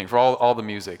everything, for all the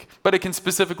music. But it can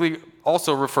specifically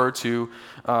also refer to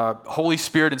Holy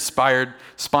Spirit-inspired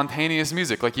spontaneous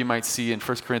music, like you might see in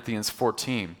 1 Corinthians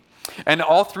 14. And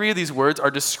all 3 of these words are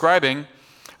describing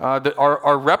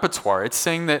our repertoire. It's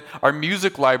saying that our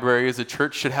music library as a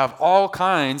church should have all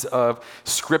kinds of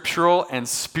scriptural and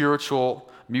spiritual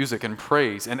music and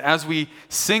praise. And as we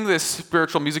sing this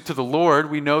spiritual music to the Lord,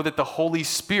 we know that the Holy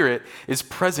Spirit is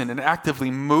present and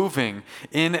actively moving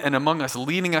in and among us,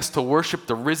 leading us to worship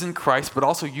the risen Christ, but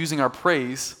also using our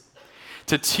praise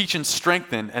to teach and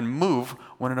strengthen and move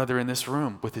one another in this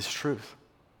room with His truth.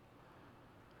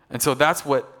 And so that's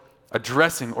what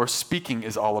addressing or speaking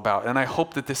is all about. And I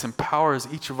hope that this empowers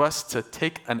each of us to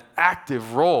take an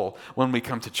active role when we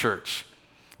come to church.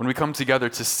 When we come together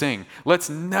to sing, let's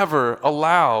never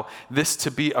allow this to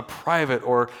be a private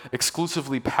or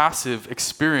exclusively passive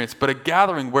experience, but a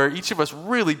gathering where each of us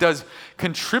really does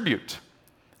contribute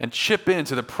and chip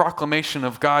into the proclamation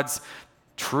of God's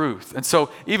truth. And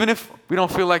so even if we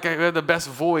don't feel like I have the best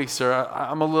voice, or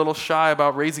I'm a little shy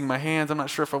about raising my hands, I'm not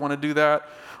sure if I want to do that,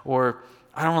 or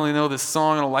I don't really know this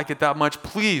song, I don't like it that much.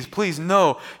 Please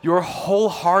know your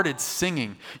wholehearted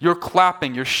singing, you're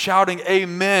clapping, you're shouting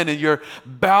amen, and you're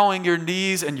bowing your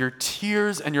knees, and your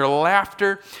tears and your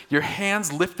laughter, your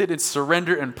hands lifted in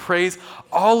surrender and praise.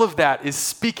 All of that is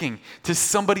speaking to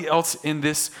somebody else in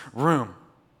this room.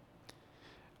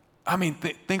 I mean,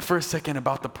 think for a second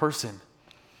about the person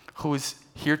who is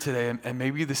here today, and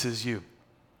maybe this is you,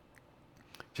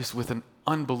 just with an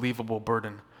unbelievable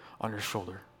burden on your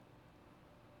shoulder.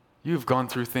 You've gone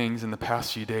through things in the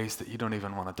past few days that you don't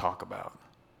even want to talk about.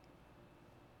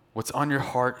 What's on your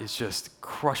heart is just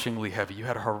crushingly heavy. You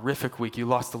had a horrific week. You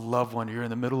lost a loved one. You're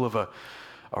in the middle of a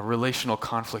relational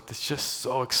conflict that's just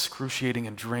so excruciating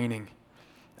and draining.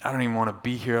 I don't even want to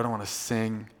be here. I don't want to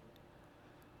sing.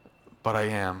 But I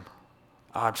am.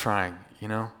 I'm trying,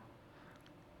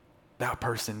 That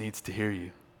person needs to hear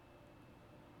you.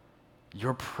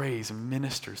 Your praise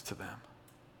ministers to them.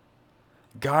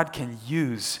 God can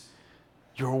use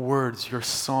your words, your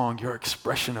song, your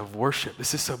expression of worship.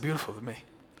 This is so beautiful to me.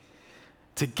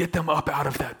 To get them up out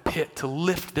of that pit, to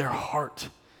lift their heart,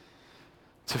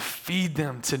 to feed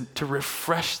them, to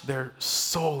refresh their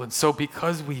soul. And so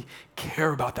because we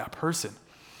care about that person,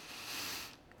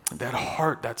 that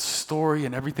heart, that story,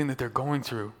 and everything that they're going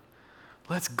through,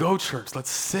 let's go, church. Let's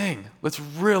sing. Let's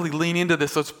really lean into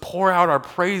this. Let's pour out our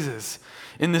praises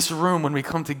in this room when we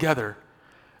come together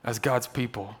as God's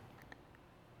people.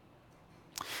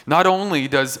 Not only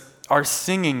does our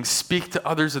singing speak to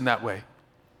others in that way,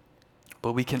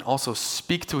 but we can also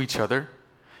speak to each other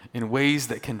in ways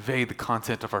that convey the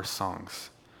content of our songs.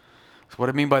 So what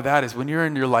I mean by that is when you're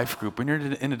in your life group, when you're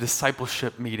in a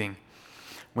discipleship meeting,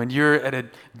 when you're at a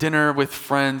dinner with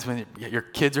friends, when your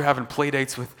kids are having play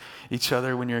dates with each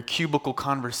other, when you're in cubicle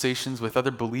conversations with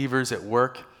other believers at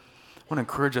work, I want to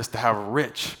encourage us to have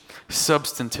rich,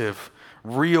 substantive,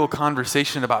 real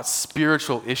conversation about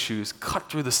spiritual issues, cut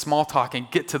through the small talk and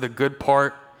get to the good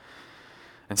part,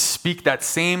 and speak that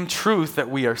same truth that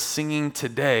we are singing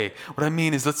today. What I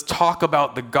mean is, let's talk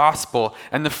about the gospel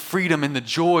and the freedom and the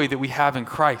joy that we have in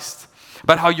Christ,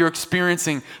 about how you're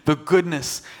experiencing the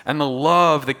goodness and the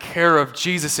love, the care of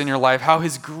Jesus in your life, how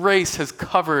his grace has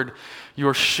covered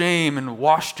your shame and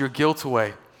washed your guilt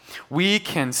away. We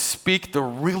can speak the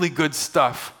really good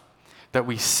stuff that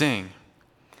we sing.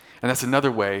 And that's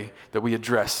another way that we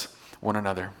address one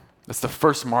another. That's the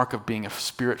first mark of being a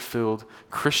Spirit-filled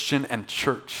Christian and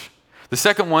church. The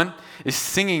second one is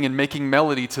singing and making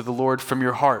melody to the Lord from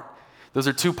your heart. Those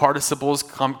are two participles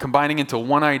combining into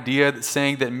one idea, that's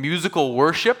saying that musical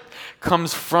worship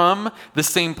comes from the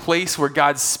same place where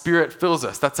God's Spirit fills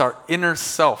us. That's our inner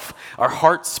self, our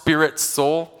heart, spirit,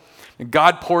 soul. And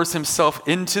God pours himself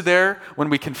into there when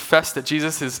we confess that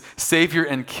Jesus is Savior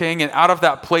and King, and out of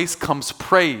that place comes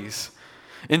praise.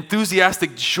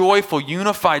 Enthusiastic, joyful,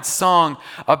 unified song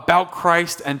about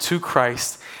Christ and to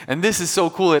Christ. And this is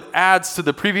so cool. It adds to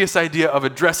the previous idea of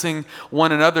addressing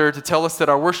one another to tell us that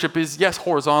our worship is, yes,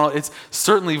 horizontal. It's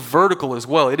certainly vertical as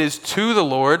well. It is to the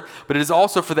Lord, but it is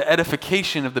also for the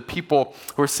edification of the people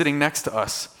who are sitting next to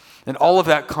us. And all of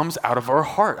that comes out of our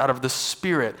heart, out of the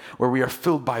Spirit, where we are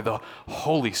filled by the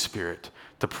Holy Spirit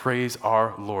to praise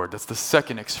our Lord. That's the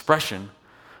second expression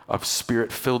of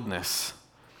Spirit-filledness.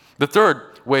 The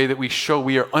third way that we show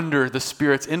we are under the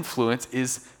Spirit's influence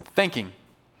is thanking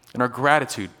and our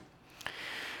gratitude.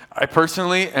 I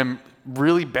personally am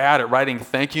really bad at writing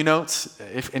thank you notes.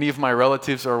 If any of my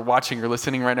relatives are watching or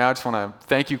listening right now, I just want to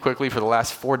thank you quickly for the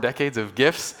last 4 decades of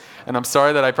gifts. And I'm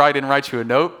sorry that I probably didn't write you a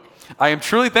note. I am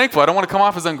truly thankful. I don't want to come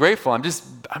off as ungrateful.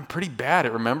 I'm pretty bad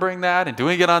at remembering that and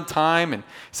doing it on time. And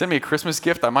send me a Christmas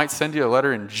gift. I might send you a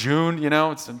letter in June.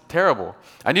 It's terrible.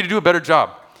 I need to do a better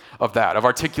job of that, of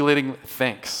articulating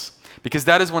thanks, because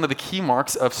that is one of the key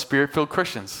marks of Spirit-filled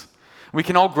Christians. We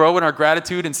can all grow in our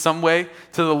gratitude in some way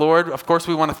to the Lord. Of course,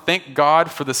 we want to thank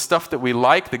God for the stuff that we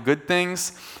like, the good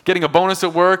things, getting a bonus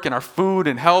at work and our food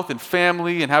and health and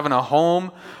family and having a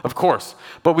home, of course.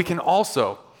 But we can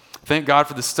also thank God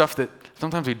for the stuff that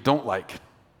sometimes we don't like.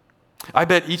 I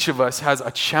bet each of us has a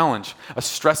challenge, a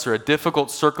stressor, a difficult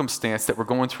circumstance that we're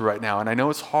going through right now. And I know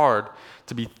it's hard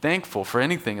to be thankful for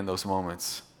anything in those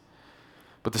moments.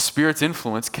 But the Spirit's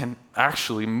influence can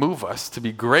actually move us to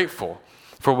be grateful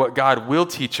for what God will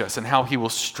teach us and how he will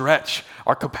stretch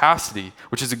our capacity,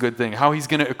 which is a good thing, how he's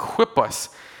going to equip us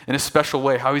in a special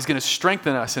way, how he's going to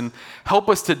strengthen us and help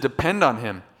us to depend on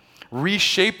him,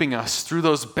 reshaping us through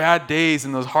those bad days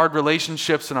and those hard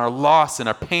relationships and our loss and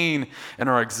our pain and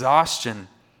our exhaustion.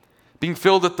 Being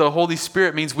filled with the Holy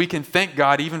Spirit means we can thank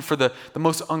God even for the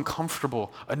most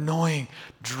uncomfortable, annoying,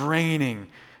 draining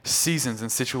seasons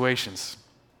and situations.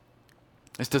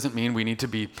 This doesn't mean we need to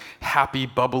be happy,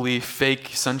 bubbly,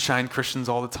 fake, sunshine Christians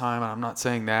all the time. I'm not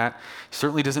saying that. It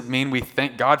certainly doesn't mean we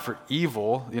thank God for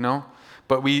evil,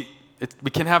 but we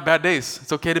can have bad days.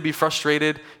 It's okay to be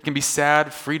frustrated. You can be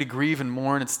sad, free to grieve and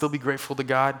mourn, and still be grateful to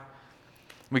God.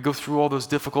 We go through all those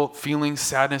difficult feelings,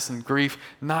 sadness and grief,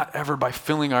 not ever by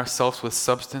filling ourselves with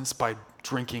substance, by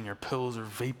drinking or pills or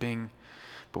vaping,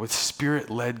 but with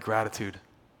Spirit-led gratitude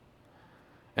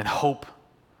and hope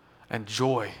and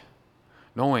joy,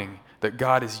 knowing that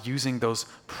God is using those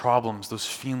problems, those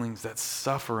feelings, that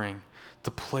suffering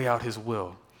to play out his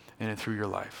will in and through your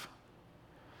life.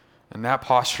 And that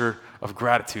posture of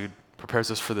gratitude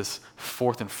prepares us for this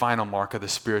fourth and final mark of the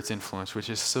Spirit's influence, which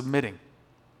is submitting.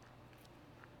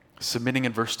 Submitting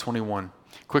in verse 21.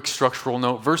 Quick structural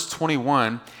note, verse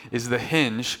 21 is the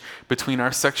hinge between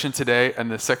our section today and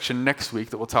the section next week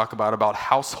that we'll talk about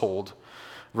household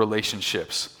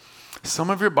relationships.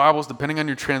 Some of your Bibles, depending on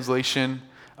your translation,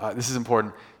 this is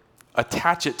important,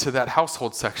 attach it to that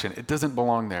household section. It doesn't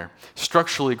belong there.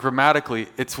 Structurally, grammatically,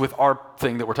 it's with our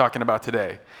thing that we're talking about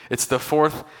today. It's the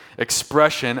fourth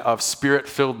expression of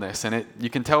Spirit-filledness, and you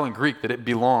can tell in Greek that it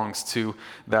belongs to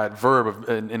that verb,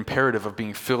 an imperative of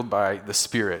being filled by the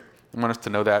Spirit. I want us to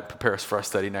know that, prepare us for our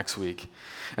study next week.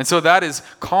 And so that is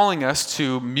calling us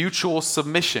to mutual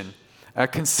submission, a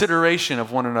consideration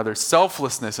of one another,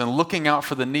 selflessness, and looking out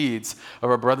for the needs of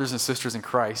our brothers and sisters in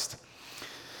Christ.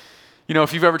 You know,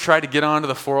 if you've ever tried to get onto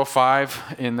the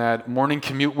 405 in that morning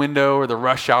commute window or the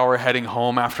rush hour heading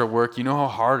home after work, you know how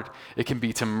hard it can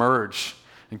be to merge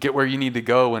and get where you need to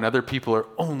go when other people are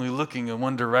only looking in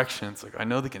one direction. It's like, I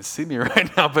know they can see me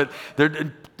right now, but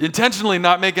they're intentionally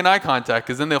not making eye contact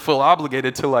because then they'll feel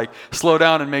obligated to like slow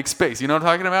down and make space. You know what I'm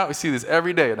talking about? We see this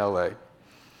every day in LA.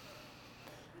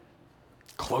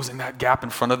 Closing that gap in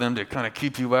front of them to kind of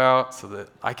keep you out so that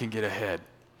I can get ahead.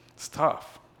 It's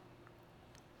tough.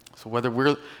 So whether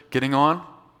we're getting on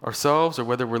ourselves or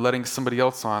whether we're letting somebody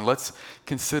else on, let's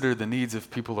consider the needs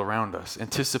of people around us,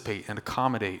 anticipate and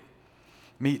accommodate,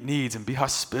 meet needs and be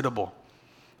hospitable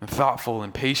and thoughtful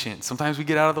and patient. Sometimes we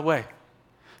get out of the way.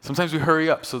 Sometimes we hurry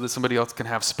up so that somebody else can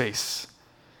have space.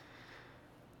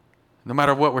 No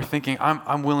matter what we're thinking,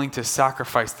 I'm willing to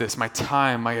sacrifice this, my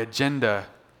time, my agenda,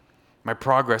 my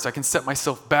progress. I can set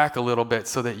myself back a little bit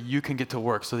so that you can get to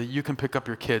work, so that you can pick up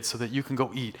your kids, so that you can go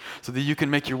eat, so that you can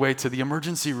make your way to the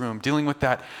emergency room, dealing with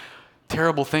that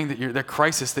terrible thing that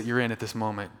crisis that you're in at this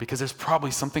moment, because there's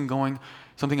probably something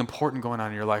important going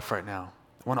on in your life right now.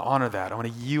 I want to honor that. I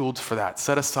want to yield for that,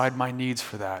 set aside my needs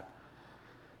for that,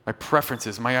 my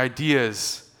preferences, my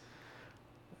ideas,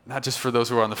 not just for those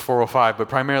who are on the 405, but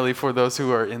primarily for those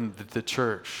who are in the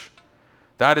church.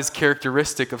 That is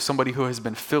characteristic of somebody who has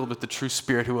been filled with the true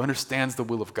Spirit, who understands the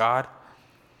will of God,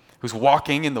 who's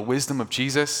walking in the wisdom of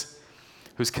Jesus,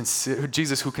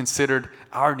 Jesus who considered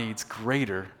our needs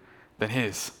greater than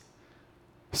his,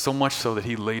 so much so that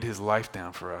he laid his life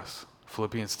down for us.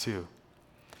 Philippians 2.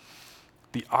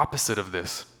 The opposite of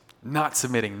this, not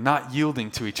submitting, not yielding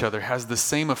to each other, has the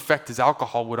same effect as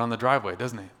alcohol would on the driveway,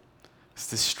 doesn't it? It's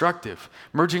destructive.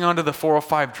 Merging onto the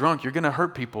 405 drunk, you're going to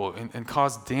hurt people and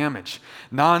cause damage.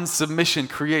 Non-submission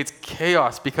creates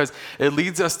chaos because it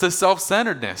leads us to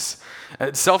self-centeredness,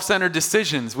 self-centered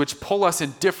decisions which pull us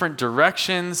in different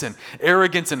directions, and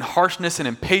arrogance and harshness and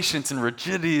impatience and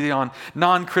rigidity on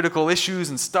non-critical issues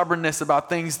and stubbornness about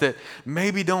things that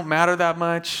maybe don't matter that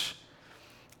much.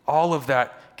 All of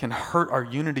that can hurt our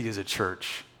unity as a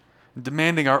church.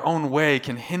 Demanding our own way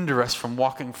can hinder us from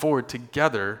walking forward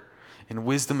together in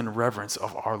wisdom and reverence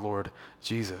of our Lord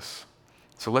Jesus.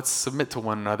 So let's submit to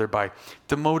one another by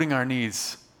demoting our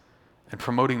needs and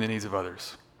promoting the needs of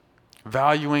others,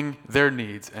 valuing their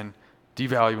needs and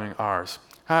devaluing ours.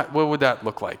 What would that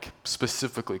look like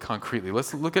specifically, concretely?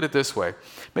 Let's look at it this way.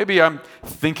 Maybe I'm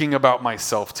thinking about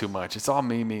myself too much. It's all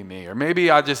me, me, me. Or maybe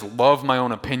I just love my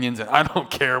own opinions and I don't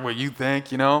care what you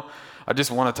think, you know? I just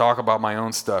want to talk about my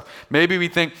own stuff. Maybe we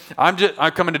think, I'm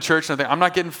coming to church and I think, I'm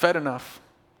not getting fed enough.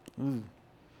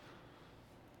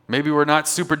 Maybe we're not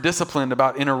super disciplined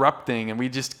about interrupting and we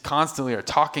just constantly are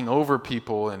talking over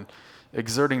people and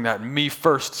exerting that me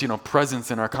first,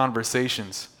 presence in our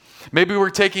conversations. Maybe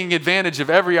we're taking advantage of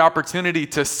every opportunity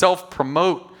to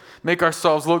self-promote, make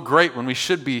ourselves look great when we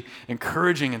should be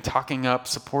encouraging and talking up,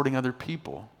 supporting other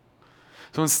people.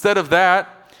 So instead of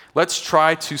that, let's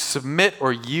try to submit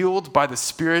or yield by the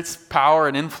Spirit's power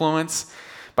and influence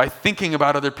by thinking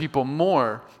about other people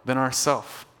more than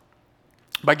ourselves.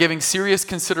 By giving serious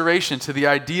consideration to the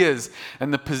ideas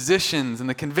and the positions and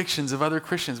the convictions of other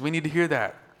Christians. We need to hear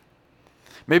that.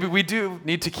 Maybe we do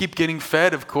need to keep getting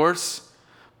fed, of course,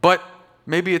 but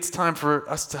maybe it's time for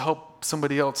us to help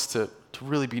somebody else to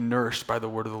really be nourished by the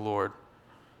word of the Lord.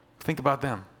 Think about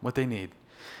them, what they need.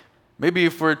 Maybe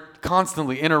if we're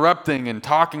constantly interrupting and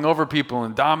talking over people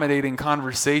and dominating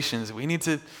conversations, we need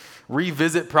to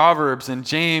revisit Proverbs and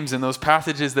James and those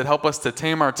passages that help us to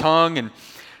tame our tongue and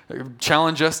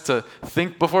challenge us to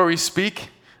think before we speak,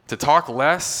 to talk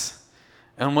less.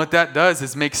 And what that does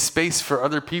is make space for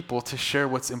other people to share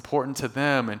what's important to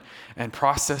them and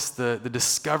process the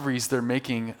discoveries they're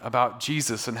making about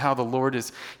Jesus and how the Lord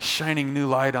is shining new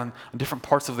light on different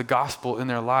parts of the gospel in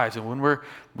their lives. And when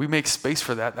we make space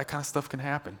for that, that kind of stuff can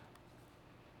happen.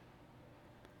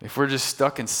 If we're just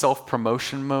stuck in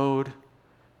self-promotion mode,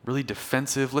 really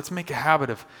defensive, let's make a habit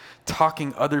of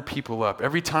talking other people up.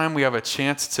 Every time we have a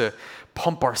chance to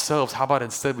pump ourselves, how about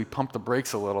instead we pump the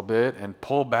brakes a little bit and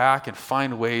pull back and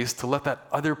find ways to let that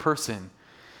other person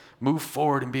move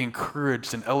forward and be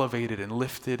encouraged and elevated and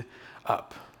lifted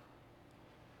up.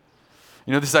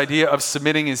 This idea of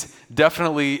submitting is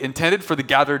definitely intended for the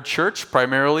gathered church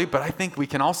primarily, but I think we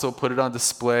can also put it on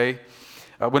display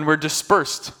when we're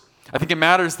dispersed. I think it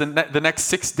matters the next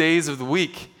 6 days of the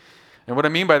week. And what I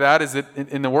mean by that is that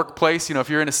in the workplace, if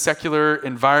you're in a secular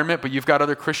environment, but you've got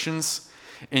other Christians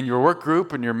in your work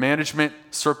group, in your management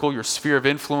circle, your sphere of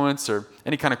influence, or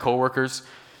any kind of coworkers,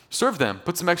 serve them.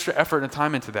 Put some extra effort and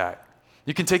time into that.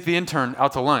 You can take the intern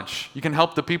out to lunch. You can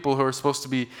help the people who are supposed to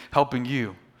be helping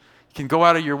you. You can go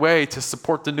out of your way to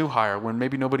support the new hire when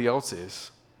maybe nobody else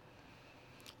is.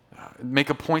 Make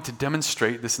a point to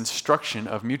demonstrate this instruction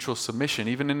of mutual submission,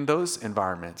 even in those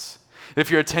environments.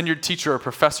 If you're a tenured teacher or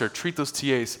professor, treat those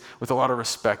TAs with a lot of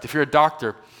respect. If you're a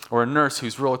doctor or a nurse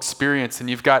who's real experienced and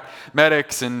you've got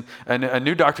medics and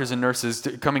new doctors and nurses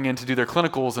coming in to do their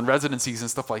clinicals and residencies and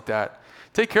stuff like that,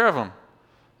 take care of them,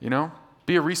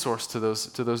 Be a resource to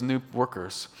those new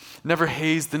workers. Never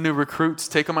haze the new recruits.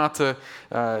 Take them out to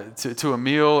a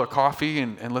meal or coffee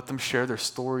and let them share their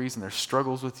stories and their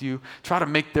struggles with you. Try to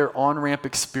make their on-ramp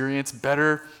experience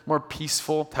better, more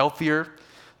peaceful, healthier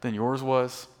than yours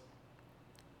was.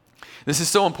 This is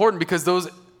so important because those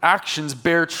actions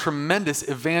bear tremendous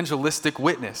evangelistic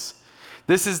witness.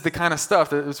 This is the kind of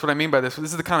stuff, that's what I mean by this. This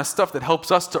is the kind of stuff that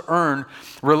helps us to earn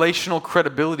relational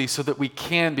credibility so that we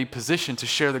can be positioned to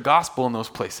share the gospel in those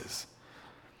places.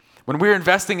 When we're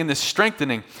investing in this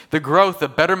strengthening, the growth, the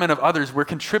betterment of others, we're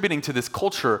contributing to this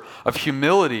culture of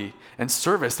humility and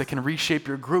service that can reshape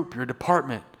your group, your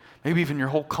department, maybe even your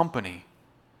whole company.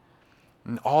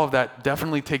 And all of that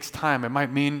definitely takes time. It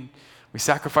might mean we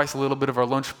sacrifice a little bit of our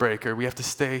lunch break, or we have to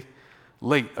stay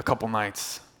late a couple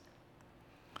nights.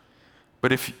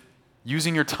 But if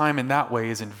using your time in that way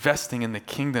is investing in the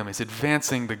kingdom, is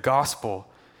advancing the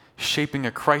gospel, shaping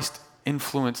a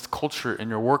Christ-influenced culture in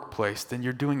your workplace, then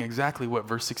you're doing exactly what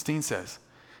verse 16 says,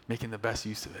 making the best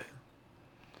use of it.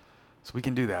 So we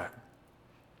can do that.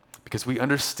 Because we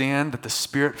understand that the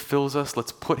Spirit fills us,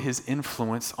 let's put His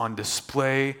influence on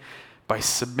display by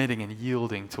submitting and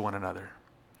yielding to one another.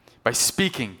 By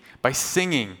speaking, by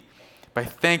singing, by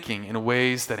thanking in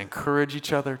ways that encourage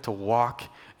each other to walk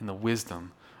in the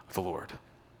wisdom of the Lord.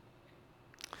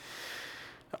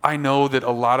 I know that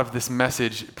a lot of this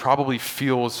message probably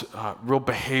feels real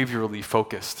behaviorally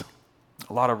focused.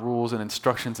 A lot of rules and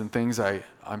instructions and things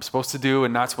I'm supposed to do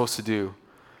and not supposed to do.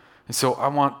 And so I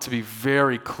want to be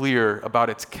very clear about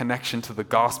its connection to the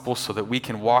gospel so that we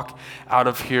can walk out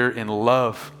of here in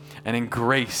love and in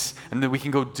grace, and that we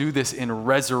can go do this in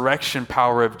resurrection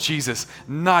power of Jesus,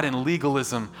 not in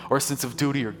legalism or a sense of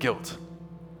duty or guilt.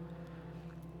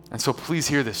 And so please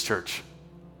hear this, church.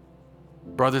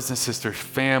 Brothers and sisters,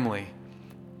 family,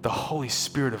 the Holy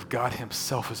Spirit of God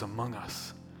Himself is among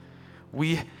us.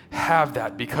 We have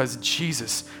that because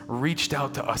Jesus reached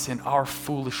out to us in our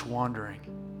foolish wandering.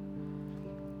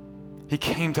 He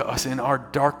came to us in our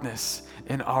darkness,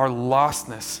 in our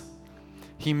lostness.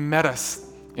 He met us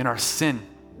in our sin.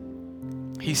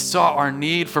 He saw our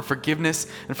need for forgiveness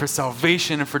and for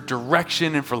salvation and for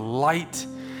direction and for light.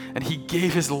 And He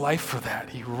gave His life for that.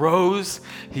 He rose,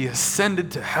 He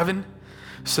ascended to heaven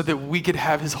so that we could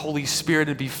have His Holy Spirit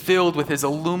and be filled with His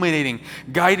illuminating,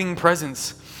 guiding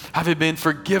presence, having been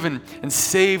forgiven and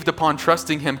saved upon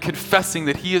trusting Him, confessing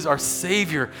that He is our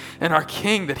Savior and our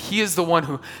King, that He is the one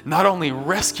who not only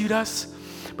rescued us,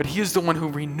 but He is the one who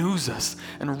renews us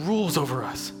and rules over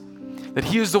us. That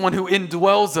He is the one who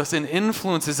indwells us and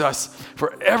influences us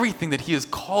for everything that He has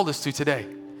called us to today.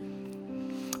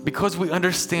 Because we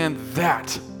understand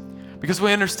that, because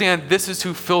we understand this is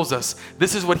who fills us,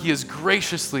 this is what He has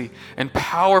graciously and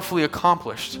powerfully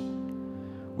accomplished,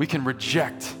 we can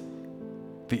reject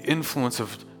the influence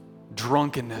of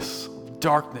drunkenness,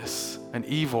 darkness, and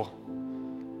evil,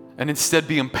 and instead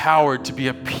be empowered to be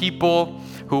a people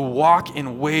who walk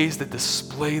in ways that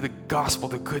display the gospel,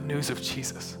 the good news of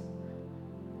Jesus.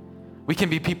 We can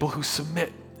be people who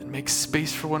submit and make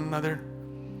space for one another.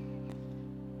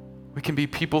 We can be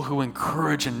people who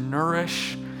encourage and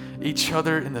nourish each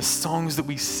other in the songs that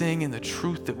we sing and the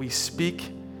truth that we speak.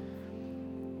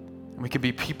 And we can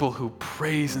be people who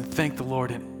praise and thank the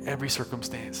Lord in every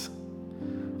circumstance.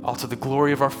 All to the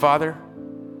glory of our Father,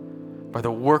 by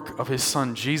the work of His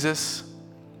Son Jesus,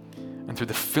 and through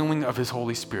the filling of His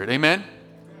Holy Spirit. Amen?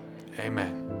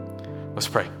 Amen. Let's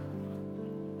pray.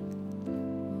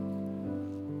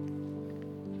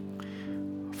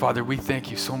 Father, we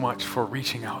thank You so much for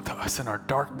reaching out to us in our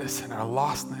darkness and our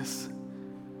lostness.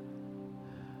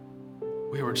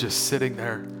 We were just sitting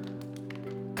there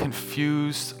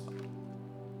confused,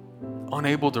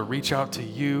 unable to reach out to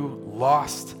You,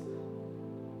 lost,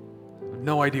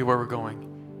 no idea where we're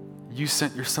going. You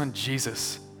sent Your Son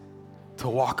Jesus to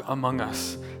walk among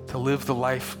us, to live the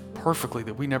life perfectly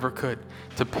that we never could,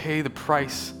 to pay the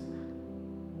price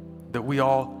that we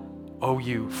all owe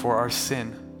You for our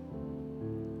sin.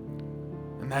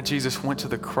 And that Jesus went to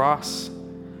the cross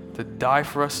to die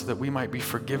for us so that we might be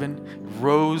forgiven,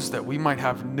 rose that we might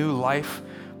have new life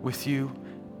with You,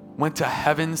 went to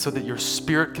heaven so that your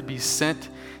Spirit could be sent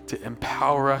to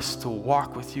empower us to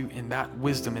walk with you in that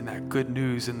wisdom, in that good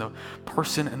news, in the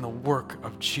person and the work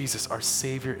of Jesus, our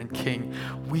Savior and King.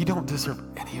 We don't deserve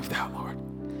any of that, Lord.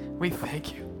 We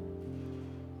thank you.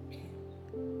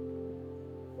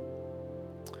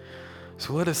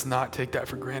 So let us not take that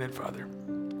for granted, Father.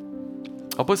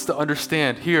 Help us to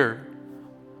understand here,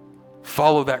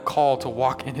 follow that call to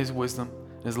walk in his wisdom,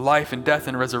 his life and death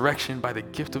and resurrection by the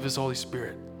gift of his Holy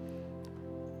Spirit.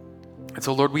 And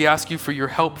so, Lord, we ask you for your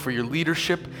help, for your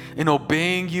leadership in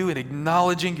obeying you and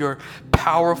acknowledging your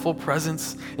powerful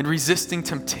presence, in resisting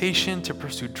temptation to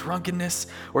pursue drunkenness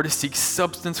or to seek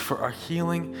substance for our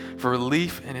healing, for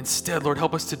relief. And instead, Lord,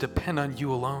 help us to depend on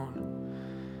you alone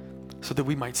so that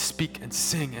we might speak and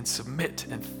sing and submit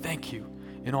and thank you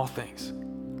in all things.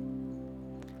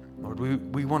 Lord,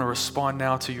 we want to respond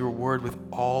now to your word with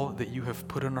all that you have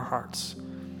put in our hearts,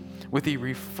 with a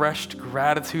refreshed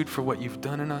gratitude for what you've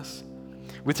done in us,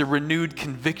 with a renewed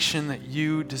conviction that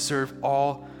you deserve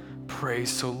all praise.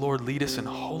 So Lord, lead us in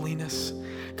holiness,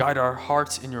 guide our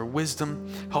hearts in your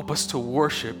wisdom, help us to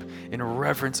worship in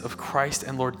reverence of Christ,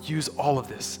 and Lord, use all of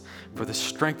this for the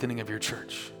strengthening of your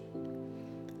church.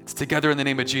 It's together in the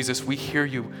name of Jesus we hear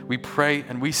you, we pray,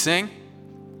 and we sing.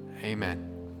 Amen.